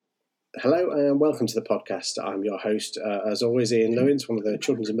Hello and welcome to the podcast. I'm your host, as always, Ian Lewins, one of the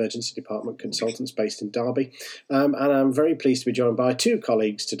Children's Emergency Department consultants based in Derby. And I'm very pleased to be joined by two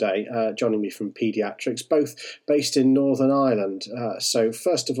colleagues today, joining me from paediatrics, both based in Northern Ireland. So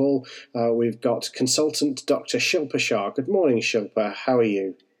first of all, we've got consultant Dr. Shilpa Shah. Good morning, Shilpa. How are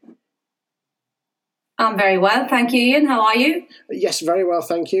you? I'm very well, thank you, Ian. How are you? Yes, very well,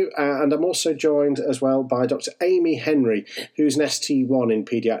 thank you. And I'm also joined as well by Dr. Amy Henry, who's an ST1 in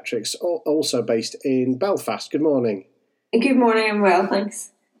paediatrics, also based in Belfast. Good morning. Good morning, I'm well,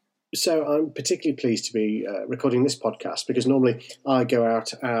 thanks. So I'm particularly pleased to be recording this podcast because normally I go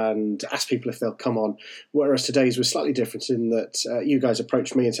out and ask people if they'll come on, whereas today's was slightly different in that you guys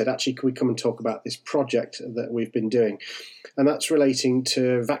approached me and said, actually, can we come and talk about this project that we've been doing? And that's relating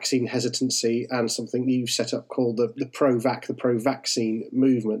to vaccine hesitancy and something you've set up called the pro-vaccine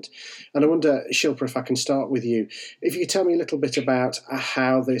movement. And I wonder, Shilpa, if I can start with you, if you could tell me a little bit about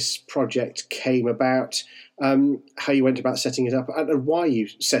how this project came about, how you went about setting it up, and why you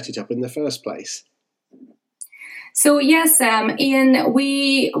set it up in the first place. So yes, Ian,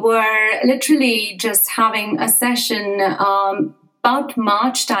 we were literally just having a session about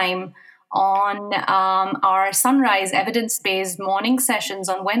March time on our Sunrise evidence-based morning sessions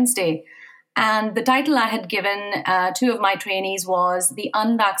on Wednesday. And the title I had given two of my trainees was The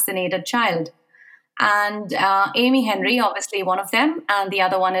Unvaccinated Child. And Amy Henry, obviously one of them, and the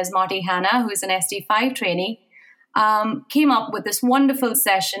other one is Marty Hanna, who's an ST5 trainee, came up with this wonderful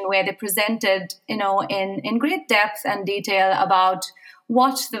session where they presented, in great depth and detail about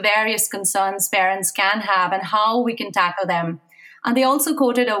what the various concerns parents can have and how we can tackle them. And they also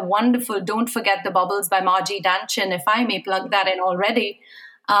quoted a wonderful Don't Forget the Bubbles by Margie Danchin, if I may plug that in already,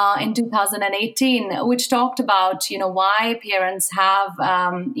 in 2018, which talked about, why parents have,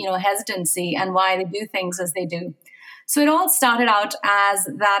 hesitancy and why they do things as they do. So it all started out as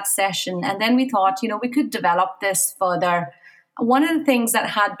that session. And then we thought, we could develop this further. One of the things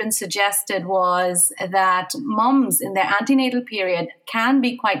that had been suggested was that mums in their antenatal period can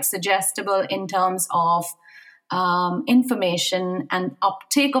be quite suggestible in terms of information and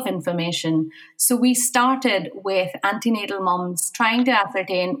uptake of information. So we started with antenatal mums trying to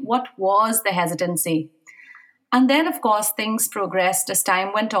ascertain what was the hesitancy. And then, of course, things progressed as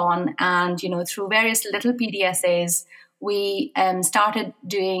time went on. And, through various little PDSAs, we started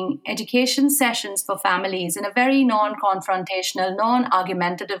doing education sessions for families in a very non-confrontational,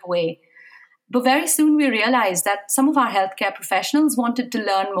 non-argumentative way. But very soon we realized that some of our healthcare professionals wanted to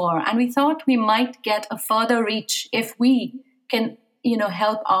learn more, and we thought we might get a further reach if we can,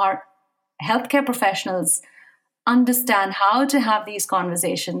 help our healthcare professionals understand how to have these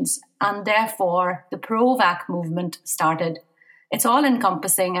conversations. And therefore, the pro-vac movement started. It's all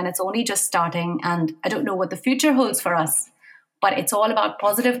encompassing and it's only just starting, and I don't know what the future holds for us, but it's all about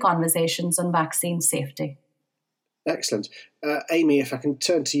positive conversations on vaccine safety. Excellent. Amy, if I can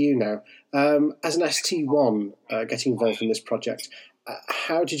turn to you now. As an ST1 getting involved in this project,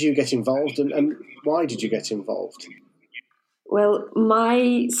 how did you get involved and why did you get involved? Well,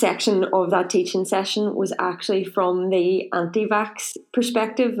 my section of that teaching session was actually from the anti-vax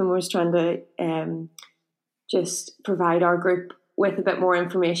perspective, and was trying to just provide our group with a bit more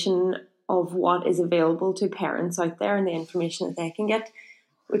information of what is available to parents out there and the information that they can get,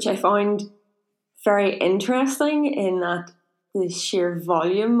 which I found very interesting in that the sheer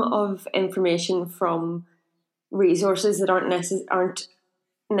volume of information from resources that aren't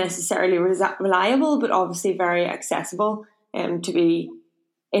necessarily reliable, but obviously very accessible to be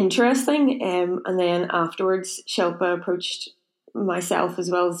interesting. And then afterwards, Shilpa approached myself as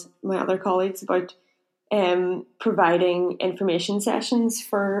well as my other colleagues about providing information sessions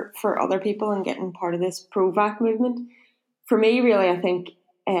for other people and getting part of this pro-vac movement. For me, really, I think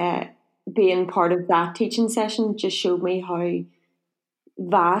being part of that teaching session just showed me how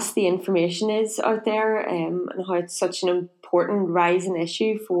vast the information is out there, and how it's such an important rising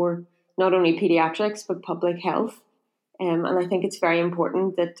issue for not only paediatrics but public health. And I think it's very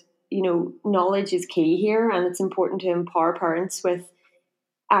important that, knowledge is key here, and it's important to empower parents with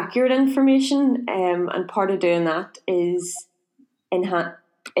accurate information. And part of doing that is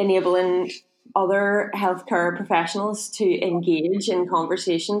enabling other healthcare professionals to engage in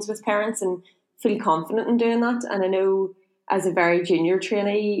conversations with parents and feel confident in doing that. And I know as a very junior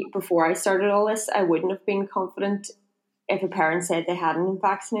trainee, before I started all this, I wouldn't have been confident if a parent said they had an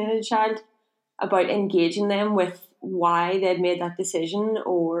unvaccinated child about engaging them with why they'd made that decision,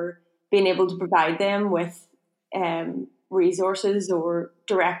 or being able to provide them with resources or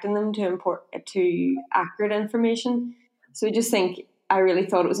directing them to accurate information. So I really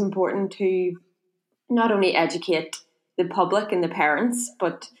thought it was important to not only educate the public and the parents,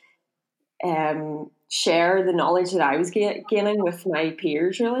 but share the knowledge that I was gaining with my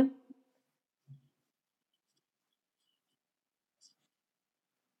peers, really.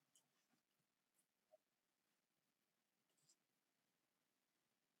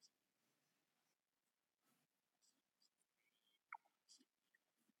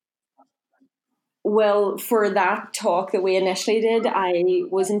 Well, for that talk that we initially did, I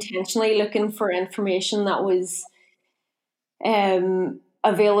was intentionally looking for information that was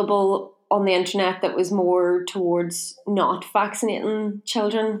available on the internet that was more towards not vaccinating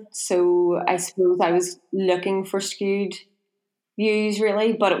children. So I suppose I was looking for skewed views,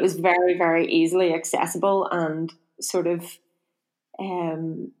 really, but it was very, very easily accessible and sort of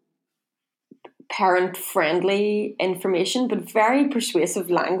um, parent friendly information, but very persuasive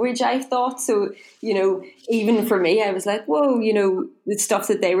language, I thought. So, even for me, I was like, whoa, the stuff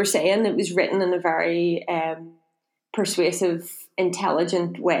that they were saying, it was written in a very persuasive,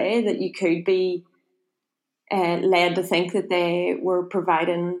 intelligent way that you could be led to think that they were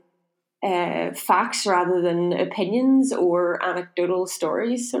providing facts rather than opinions or anecdotal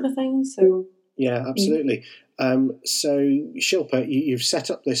stories, sort of thing. So, yeah, absolutely. So, Shilpa, you've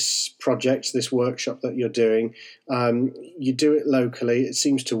set up this project, this workshop that you're doing. You do it locally. It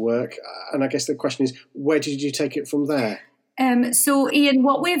seems to work. And I guess the question is, where did you take it from there? So, Ian,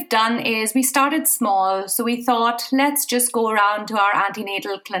 what we've done is we started small. So we thought, let's just go around to our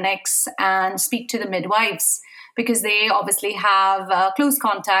antenatal clinics and speak to the midwives, because they obviously have close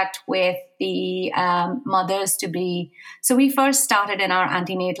contact with the mothers to be. So we first started in our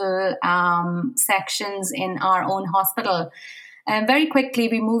antenatal sections in our own hospital. And very quickly,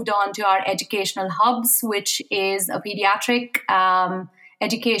 we moved on to our educational hubs, which is a pediatric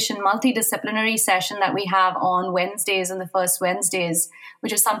education multidisciplinary session that we have on Wednesdays and the first Wednesdays,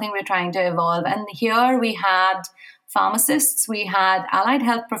 which is something we're trying to evolve. And here we had pharmacists, we had allied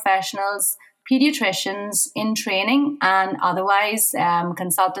health professionals, pediatricians in training, and otherwise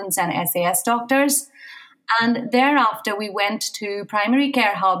consultants and SAS doctors. And thereafter, we went to primary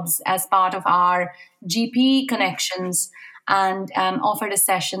care hubs as part of our GP connections and offered a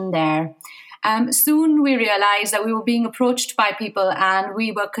session there. Soon we realized that we were being approached by people and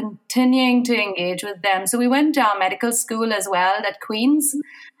we were continuing to engage with them. So we went to our medical school as well at Queen's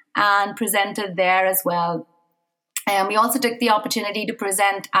and presented there as well. And we also took the opportunity to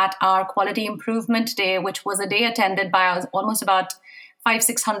present at our Quality Improvement Day, which was a day attended by almost about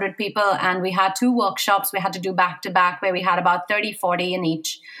 500-600 people. And we had 2 workshops we had to do back to back where we had about 30-40 in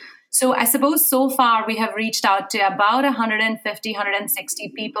each. So I suppose so far we have reached out to about 150,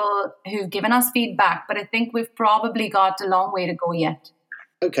 160 people who've given us feedback, but I think we've probably got a long way to go yet.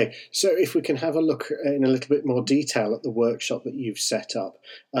 Okay, so if we can have a look in a little bit more detail at the workshop that you've set up.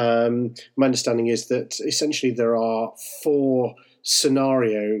 My understanding is that essentially there are 4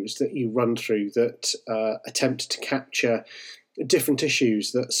 scenarios that you run through that attempt to capture different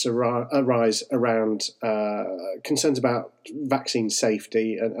issues that arise around concerns about vaccine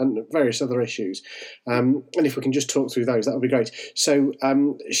safety and various other issues. And if we can just talk through those, that would be great. So,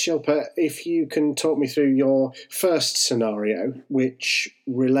 Shilpa, if you can talk me through your first scenario, which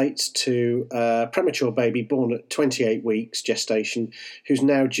relates to a premature baby born at 28 weeks gestation, who's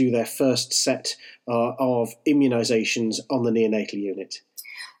now due their first set of immunisations on the neonatal unit.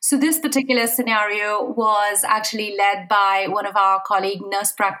 So this particular scenario was actually led by one of our colleague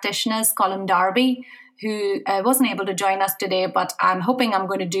nurse practitioners, Colin Darby, who wasn't able to join us today, but I'm hoping I'm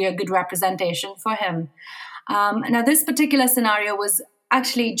going to do a good representation for him. Now, this particular scenario was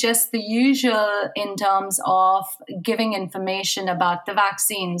actually just the usual in terms of giving information about the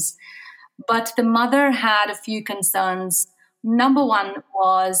vaccines. But the mother had a few concerns. Number one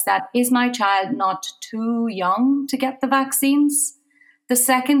was that, is my child not too young to get the vaccines? The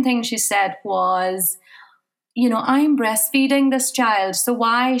second thing she said was, I'm breastfeeding this child, so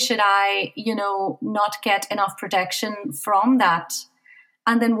why should I, not get enough protection from that?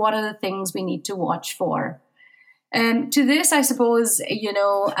 And then what are the things we need to watch for? To this, I suppose,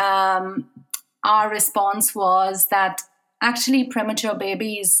 our response was that actually premature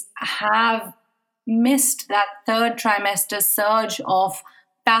babies have missed that 3rd trimester surge of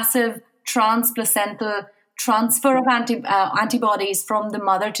passive transplacental transfer of antibodies from the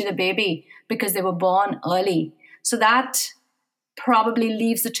mother to the baby because they were born early. So that probably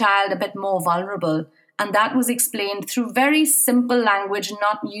leaves the child a bit more vulnerable. And that was explained through very simple language,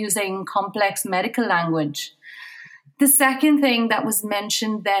 not using complex medical language. The second thing that was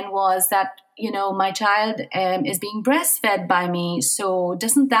mentioned then was that, my child is being breastfed by me. So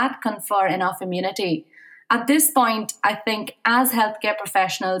doesn't that confer enough immunity? At this point, I think as healthcare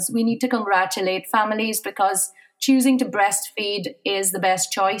professionals, we need to congratulate families because choosing to breastfeed is the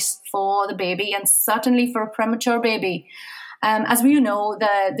best choice for the baby, and certainly for a premature baby. As we know,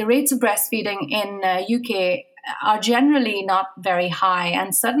 the rates of breastfeeding in UK are generally not very high,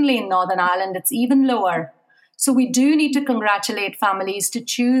 and certainly in Northern Ireland it's even lower. So we do need to congratulate families to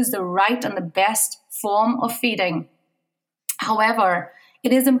choose the right and the best form of feeding. However,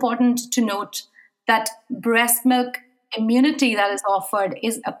 it is important to note that breast milk immunity that is offered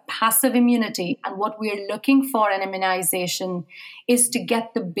is a passive immunity, and what we're looking for in immunization is to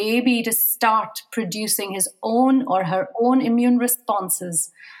get the baby to start producing his own or her own immune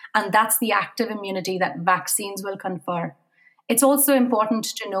responses, and that's the active immunity that vaccines will confer. It's also important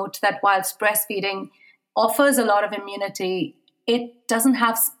to note that whilst breastfeeding offers a lot of immunity, it doesn't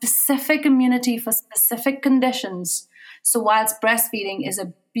have specific immunity for specific conditions. So whilst breastfeeding is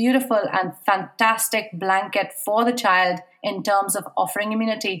a beautiful and fantastic blanket for the child in terms of offering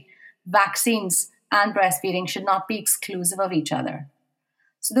immunity, vaccines and breastfeeding should not be exclusive of each other.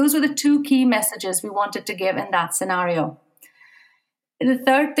 So those were the two key messages we wanted to give in that scenario. The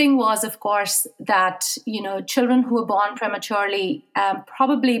third thing was, of course, that, children who are born prematurely,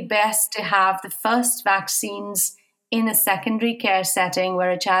 probably best to have the first vaccines in a secondary care setting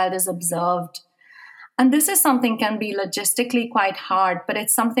where a child is observed. And this is something can be logistically quite hard, but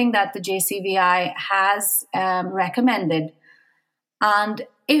it's something that the JCVI has recommended. And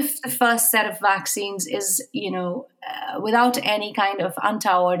if the first set of vaccines is, without any kind of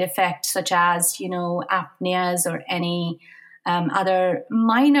untoward effect, such as, apneas or any other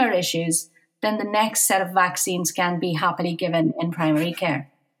minor issues, then the next set of vaccines can be happily given in primary care.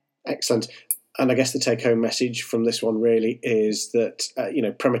 Excellent. And I guess the take-home message from this one really is that,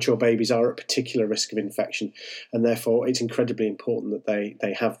 premature babies are at particular risk of infection, and therefore it's incredibly important that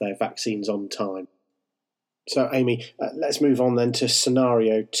they have their vaccines on time. So, Amy, let's move on then to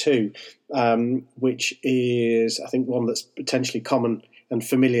scenario 2, which is, I think, one that's potentially common and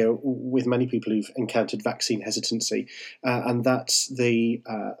familiar with many people who've encountered vaccine hesitancy, and that's the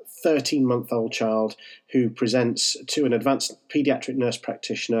 13-month-old child who presents to an advanced paediatric nurse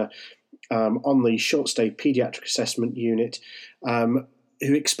practitioner on the short-stay paediatric assessment unit, who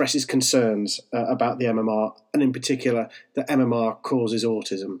expresses concerns about the MMR, and in particular that MMR causes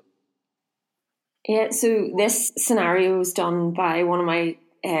autism. Yeah, so this scenario was done by one of my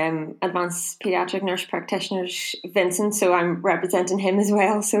advanced paediatric nurse practitioners, Vincent, so I'm representing him as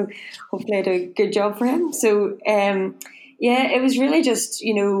well, so hopefully I do a good job for him. So it was really just,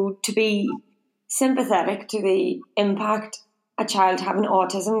 to be sympathetic to the impact a child having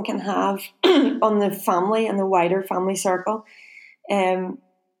autism can have on the family and the wider family circle. You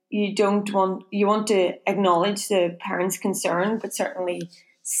want to acknowledge the parents' concern, but certainly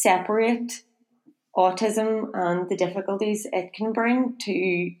separate autism and the difficulties it can bring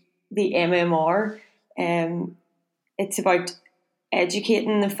to the MMR. It's about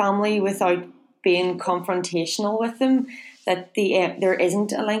educating the family without being confrontational with them, that there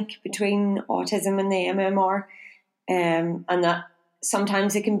isn't a link between autism and the MMR, and that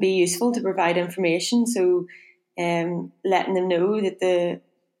sometimes it can be useful to provide information. So letting them know that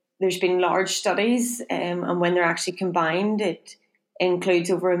there's been large studies, and when they're actually combined, it includes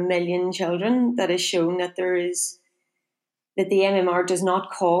over 1 million children, that has shown that that the MMR does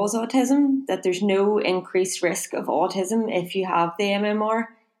not cause autism, that there's no increased risk of autism if you have the MMR,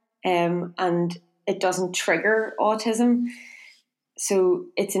 and it doesn't trigger autism. So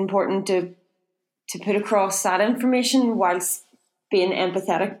it's important to put across that information whilst being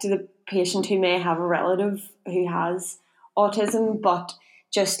empathetic to the patient who may have a relative who has autism, but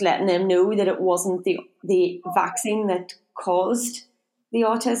just letting them know that it wasn't the vaccine that caused the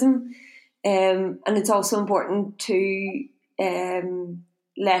autism. And it's also important to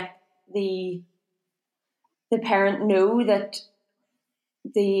let the parent know that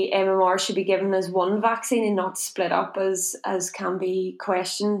the MMR should be given as one vaccine and not split up as can be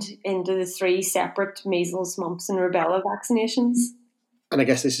questioned into the 3 separate measles, mumps and rubella vaccinations. And I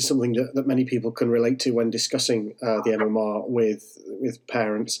guess this is something that many people can relate to when discussing the MMR with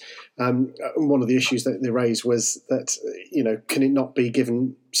parents. One of the issues that they raised was that, can it not be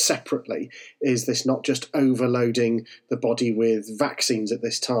given separately? Is this not just overloading the body with vaccines at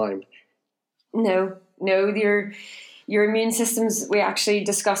this time? No, your immune systems, we actually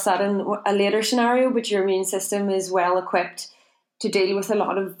discussed that in a later scenario, but your immune system is well equipped to deal with a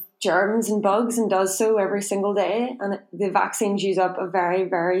lot of germs and bugs and does so every single day. And the vaccines use up a very,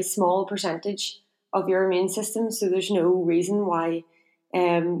 very small percentage of your immune system. So there's no reason why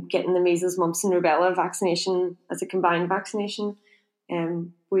getting the measles, mumps and rubella vaccination as a combined vaccination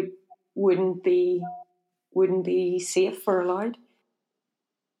wouldn't be safe or allowed.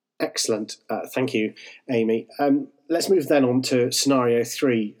 Excellent. Thank you, Amy. Let's move then on to scenario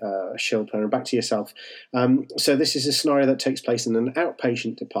 3, Shilpa, and back to yourself. So this is a scenario that takes place in an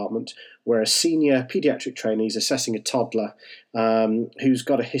outpatient department where a senior paediatric trainee is assessing a toddler who's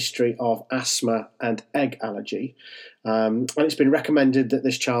got a history of asthma and egg allergy. And it's been recommended that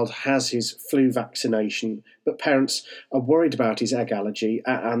this child has his flu vaccination, but parents are worried about his egg allergy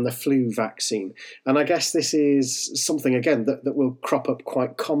and the flu vaccine. And I guess this is something, again, that will crop up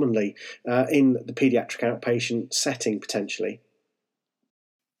quite commonly in the paediatric outpatient setting, potentially.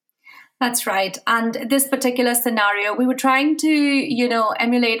 That's right. And this particular scenario, we were trying to,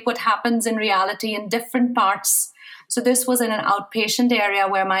 emulate what happens in reality in different parts. So this was in an outpatient area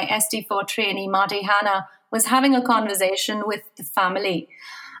where my SD4 trainee, Marty Hanna, was having a conversation with the family.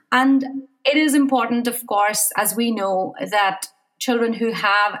 And it is important, of course, as we know, that children who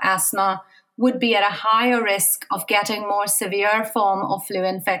have asthma would be at a higher risk of getting more severe form of flu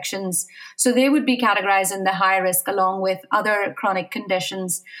infections. So they would be categorized in the high risk along with other chronic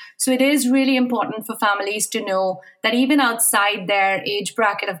conditions. So it is really important for families to know that even outside their age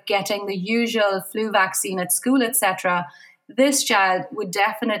bracket of getting the usual flu vaccine at school, etc., this child would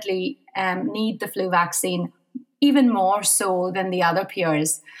definitely need the flu vaccine, even more so than the other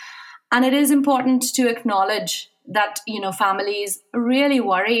peers. And it is important to acknowledge that, families really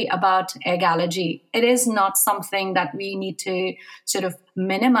worry about egg allergy. It is not something that we need to sort of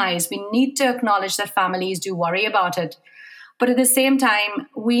minimize. We need to acknowledge that families do worry about it. But at the same time,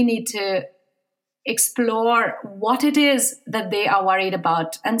 we need to explore what it is that they are worried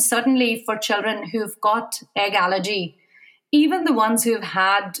about. And certainly for children who've got egg allergy, even the ones who've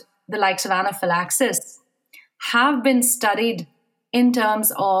had the likes of anaphylaxis have been studied in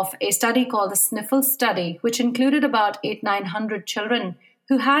terms of a study called the Sniffle Study, which included about 800-900 children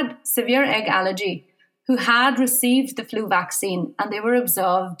who had severe egg allergy, who had received the flu vaccine, and they were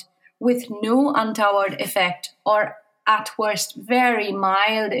observed with no untoward effect or at worst very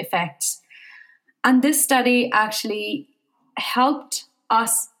mild effects. And this study actually helped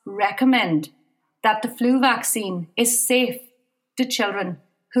us recommend that the flu vaccine is safe to children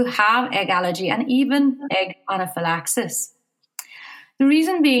who have egg allergy and even egg anaphylaxis. The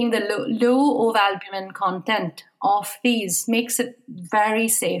reason being the low ovalbumin content of these makes it very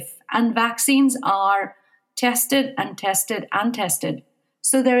safe, and vaccines are tested and tested and tested.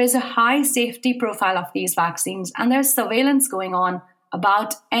 So there is a high safety profile of these vaccines, and there's surveillance going on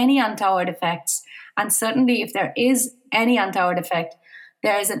about any untoward effects. And certainly if there is any untoward effect,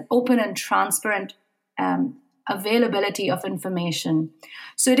 there is an open and transparent availability of information.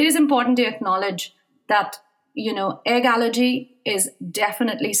 So it is important to acknowledge that, egg allergy is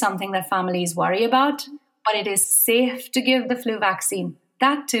definitely something that families worry about, but it is safe to give the flu vaccine,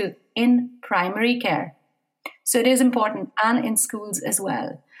 that too in primary care. So it is important, and in schools as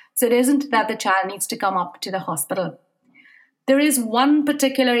well. So it isn't that the child needs to come up to the hospital. There is one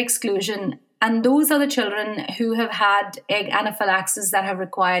particular exclusion, and those are the children who have had egg anaphylaxis that have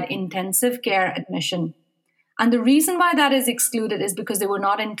required intensive care admission. And the reason why that is excluded is because they were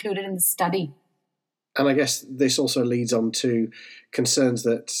not included in the study. And I guess this also leads on to concerns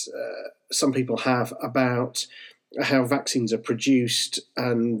that some people have about how vaccines are produced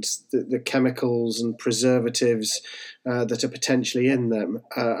and the chemicals and preservatives that are potentially in them.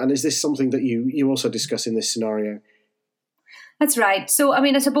 And is this something that you also discuss in this scenario? That's right. So,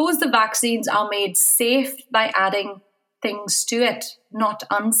 I suppose the vaccines are made safe by adding things to it, not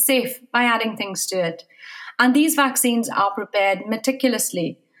unsafe by adding things to it. And these vaccines are prepared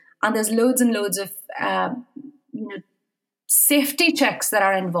meticulously. And there's loads and loads of safety checks that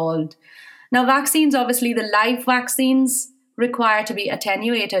are involved. Now, vaccines, obviously, the live vaccines require to be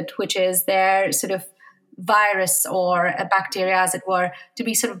attenuated, which is their sort of virus or a bacteria, as it were, to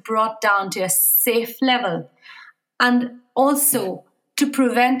be sort of brought down to a safe level. And also, to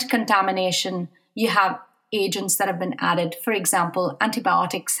prevent contamination, you have agents that have been added. For example,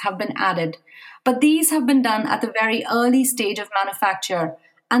 antibiotics have been added. But these have been done at the very early stage of manufacture.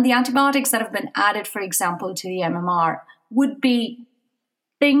 And the antibiotics that have been added, for example, to the MMR would be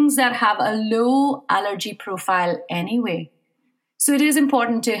things that have a low allergy profile anyway. So it is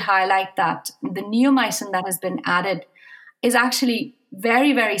important to highlight that the neomycin that has been added is actually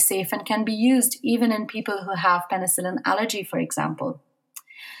very, very safe and can be used even in people who have penicillin allergy, for example.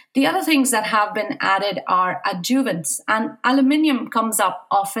 The other things that have been added are adjuvants, and aluminium comes up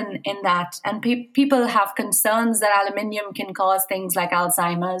often in that. And people have concerns that aluminium can cause things like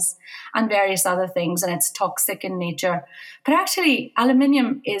Alzheimer's and various other things, and it's toxic in nature. But actually,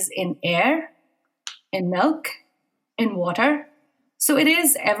 aluminium is in air, in milk, in water. So it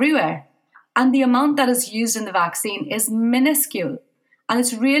is everywhere. And the amount that is used in the vaccine is minuscule. And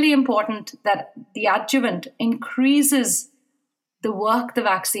it's really important that the adjuvant increases the work the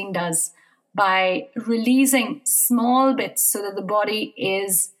vaccine does by releasing small bits so that the body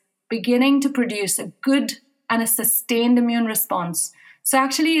is beginning to produce a good and a sustained immune response. So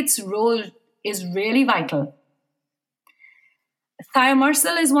actually its role is really vital.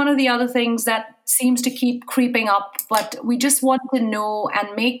 Thimerosal is one of the other things that seems to keep creeping up, but we just want to know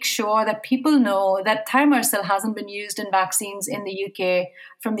and make sure that people know that thimerosal hasn't been used in vaccines in the UK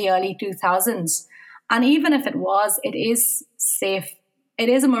from the early 2000s. And even if it was, it is safe. It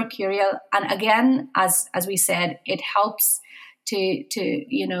is a mercurial, and again, as we said, it helps to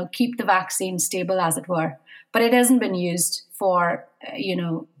keep the vaccine stable, as it were. But it hasn't been used for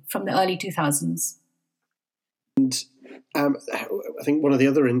from the early 2000s. And I think one of the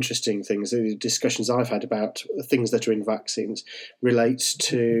other interesting things, the discussions I've had about things that are in vaccines, relates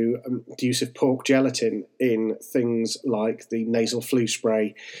to the use of pork gelatin in things like the nasal flu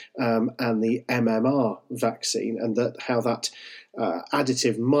spray and the MMR vaccine, and how that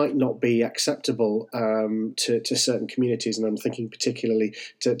additive might not be acceptable to certain communities, and I'm thinking particularly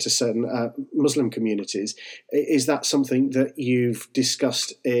to certain Muslim communities. Is that something that you've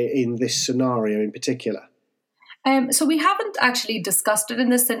discussed in this scenario in particular? So we haven't actually discussed it in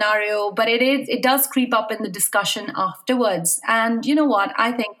this scenario, but it does creep up in the discussion afterwards. And you know what?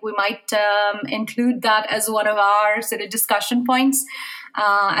 I think we might include that as one of our sort of discussion points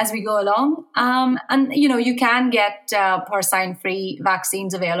as we go along. And you can get porcine-free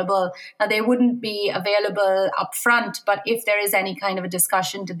vaccines available. Now they wouldn't be available up front, but if there is any kind of a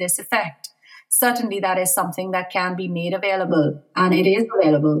discussion to this effect, certainly that is something that can be made available, and it is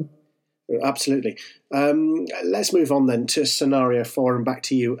available. Absolutely. Let's move on then to scenario 4, and back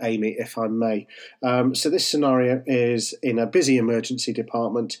to you, Amy, if I may. So this scenario is in a busy emergency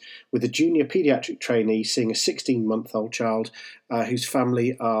department with a junior paediatric trainee seeing a 16-month-old child whose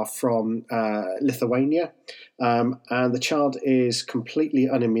family are from Lithuania, and the child is completely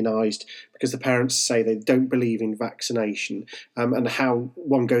unimmunised because the parents say they don't believe in vaccination, and how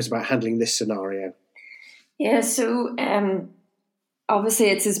one goes about handling this scenario. Yeah, so obviously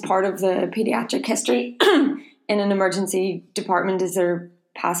it's as part of the paediatric history in an emergency department is their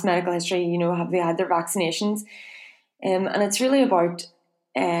past medical history, have they had their vaccinations? And it's really about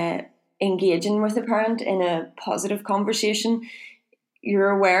engaging with the parent in a positive conversation.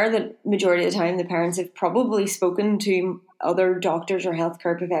 You're aware that majority of the time the parents have probably spoken to other doctors or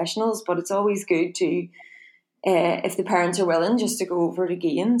healthcare professionals, but it's always good to, if the parents are willing, just to go over it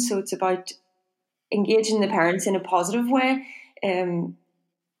again. So it's about engaging the parents in a positive way.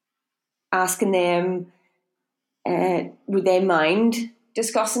 Asking them, would they mind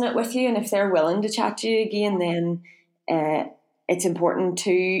discussing it with you? And if they're willing to chat to you again, then it's important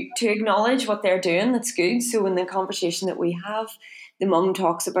to acknowledge what they're doing. That's good. So in the conversation that we have, the mum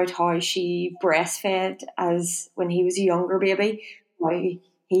talks about how she breastfed as when he was a younger baby, how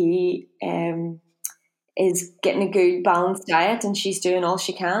he is getting a good balanced diet and she's doing all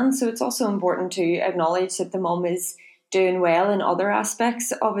she can. So it's also important to acknowledge that the mum is doing well in other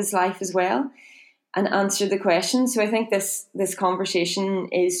aspects of his life as well, and answer the question. So I think this conversation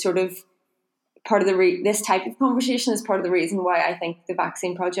is sort of part of this type of conversation is part of the reason why I think the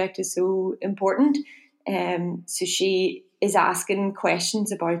vaccine project is so important. So she is asking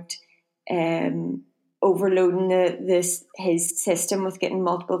questions about overloading his system with getting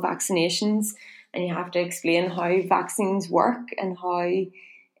multiple vaccinations, and you have to explain how vaccines work and how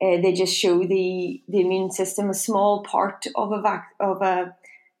they just show the immune system a small part of a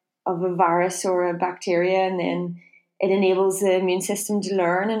virus or a bacteria, and then it enables the immune system to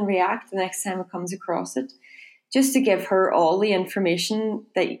learn and react the next time it comes across it. Just to give her all the information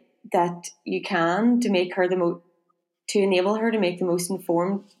that you can to make her to enable her to make the most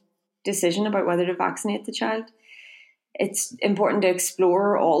informed decision about whether to vaccinate the child. It's important to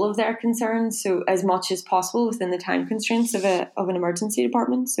explore all of their concerns, so as much as possible within the time constraints of an emergency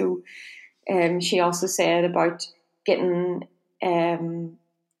department. So she also said about getting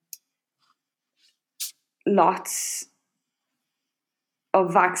lots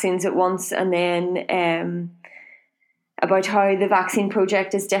of vaccines at once, and then about how the vaccine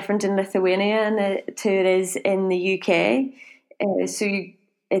project is different in Lithuania to it is in the UK. So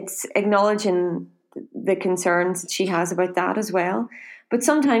it's acknowledging the concerns that she has about that as well. But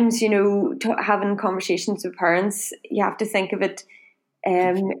sometimes, having conversations with parents, you have to think of it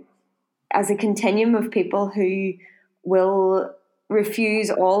as a continuum of people who will refuse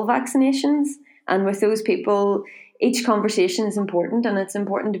all vaccinations. And with those people, each conversation is important, and it's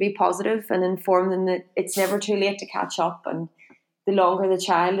important to be positive and inform them that it's never too late to catch up. And the longer the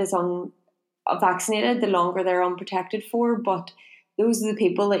child is unvaccinated, the longer they're unprotected for. But those are the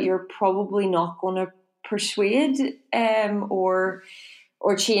people that you're probably not going to persuade or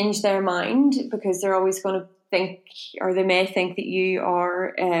change their mind, because they're always going to think, or they may think that you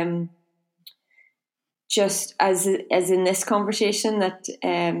are just as in this conversation, that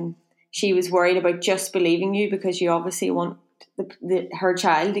she was worried about just believing you because you obviously want her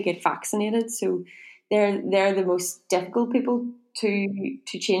child to get vaccinated. So they're the most difficult people to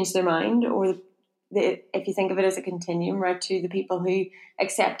change their mind, or if you think of it as a continuum, right, to the people who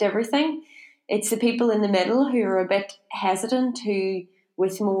accept everything. It's the people in the middle who are a bit hesitant, who,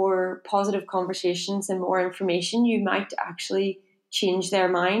 with more positive conversations and more information, you might actually change their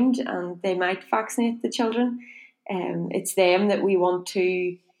mind and they might vaccinate the children. It's them that we want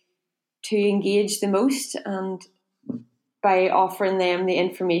to engage the most, and by offering them the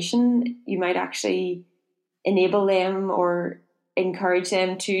information, you might actually enable them or encourage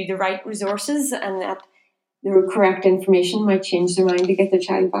them to the right resources, and that the correct information might change their mind to get their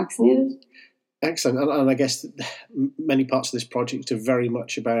child vaccinated. Excellent. And I guess many parts of this project are very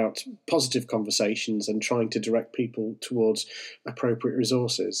much about positive conversations and trying to direct people towards appropriate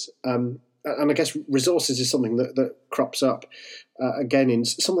resources. And I guess resources is something that crops up again in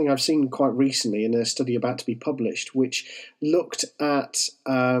something I've seen quite recently in a study about to be published, which looked at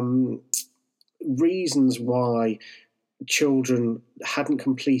reasons why children hadn't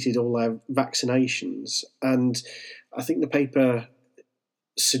completed all their vaccinations. And I think the paper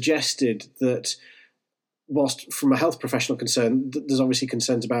suggested that whilst from a health professional concern, there's obviously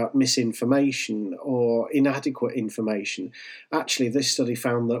concerns about misinformation or inadequate information. Actually, this study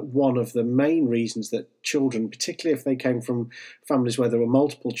found that one of the main reasons that children, particularly if they came from families where there were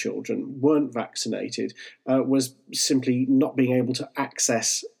multiple children, weren't vaccinated was simply not being able to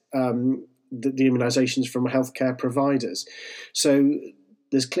access the immunisations from healthcare providers. So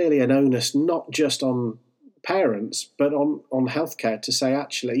there's clearly an onus not just on parents but on healthcare to say,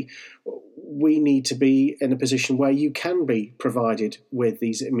 actually, we need to be in a position where you can be provided with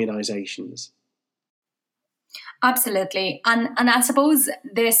these immunisations. Absolutely. And I suppose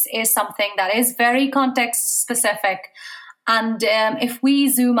this is something that is very context specific. And if we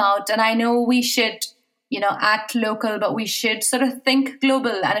zoom out, and I know we should act local, but we should sort of think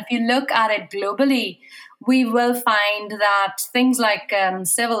global. And if you look at it globally, we will find that things like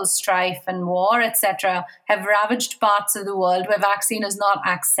civil strife and war, etc., have ravaged parts of the world where vaccine is not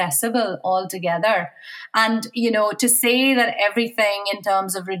accessible altogether. And, to say that everything in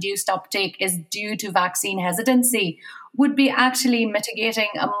terms of reduced uptake is due to vaccine hesitancy would be actually mitigating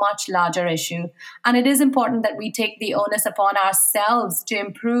a much larger issue. And it is important that we take the onus upon ourselves to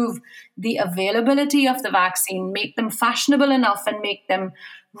improve the availability of the vaccine, make them fashionable enough and make them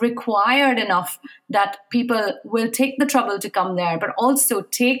required enough that people will take the trouble to come there, but also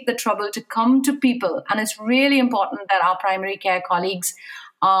take the trouble to come to people. And it's really important that our primary care colleagues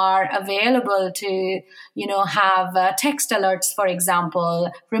are available to, have text alerts, for example,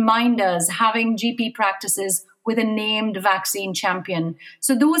 reminders, having GP practices with a named vaccine champion.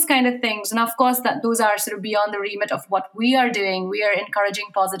 So those kind of things. And of course, that those are sort of beyond the remit of what we are doing. We are encouraging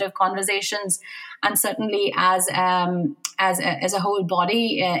positive conversations. And certainly as a whole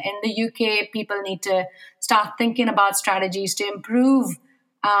body in the UK, people need to start thinking about strategies to improve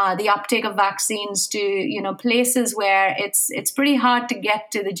the uptake of vaccines to, places where it's pretty hard to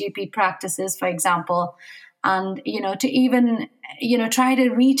get to the GP practices, for example. And, to even, try to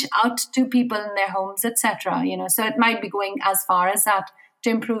reach out to people in their homes, etc. So it might be going as far as that to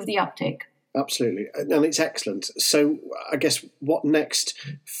improve the uptake. Absolutely. And it's excellent. So I guess what next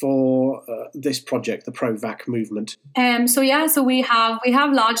for this project, the Pro-Vac movement? So we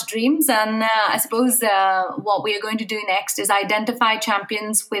have large dreams, and I suppose what we are going to do next is identify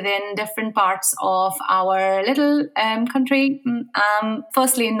champions within different parts of our little country.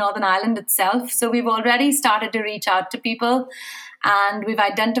 Firstly, in Northern Ireland itself. So we've already started to reach out to people, and we've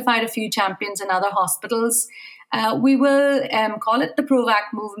identified a few champions in other hospitals. We will call it the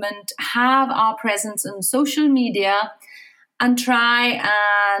Pro-Vac movement, have our presence on social media, and try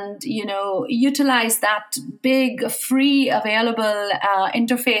and, utilize that big, free, available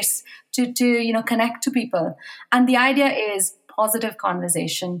interface to connect to people. And the idea is positive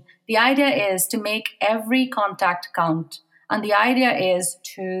conversation. The idea is to make every contact count. And the idea is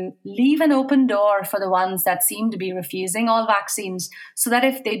to leave an open door for the ones that seem to be refusing all vaccines, so that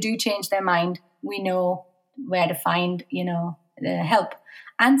if they do change their mind, we know where to find, the help,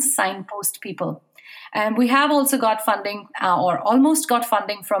 and signpost people. We have also got funding or almost got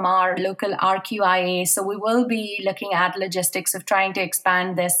funding from our local RQIA. So we will be looking at logistics of trying to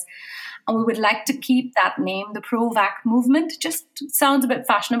expand this. And we would like to keep that name, the Pro-Vac movement. Just sounds a bit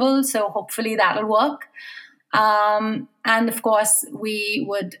fashionable. So hopefully that'll work. And of course, we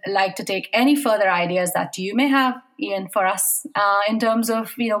would like to take any further ideas that you may have, Ian, for us in terms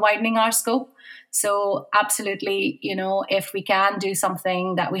of widening our scope. So absolutely, if we can do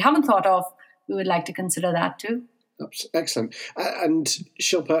something that we haven't thought of, we would like to consider that too. Excellent. And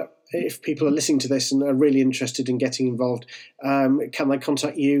Shilpa, if people are listening to this and are really interested in getting involved, can they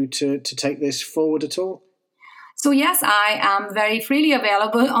contact you to take this forward at all? So yes, I am very freely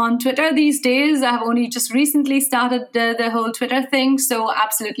available on Twitter these days. I've only just recently started the whole Twitter thing. So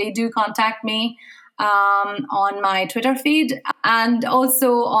absolutely do contact me on my Twitter feed and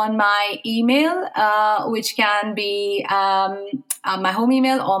also on my email, which can be my home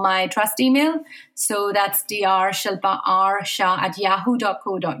email or my trust email. So that's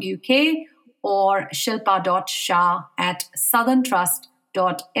drshilpa@yahoo.co.uk or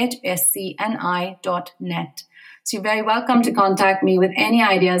shilpa.shah@southerntrust.hscni.net. So you're very welcome to contact me with any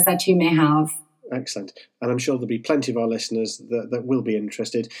ideas that you may have. Excellent. And I'm sure there'll be plenty of our listeners that will be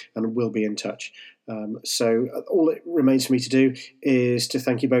interested and will be in touch. So all it remains for me to do is to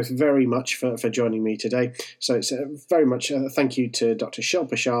thank you both very much for joining me today. So it's very much a thank you to Dr.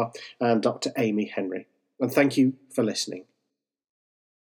 Shilpa Shah and Dr. Amy Henry. And thank you for listening.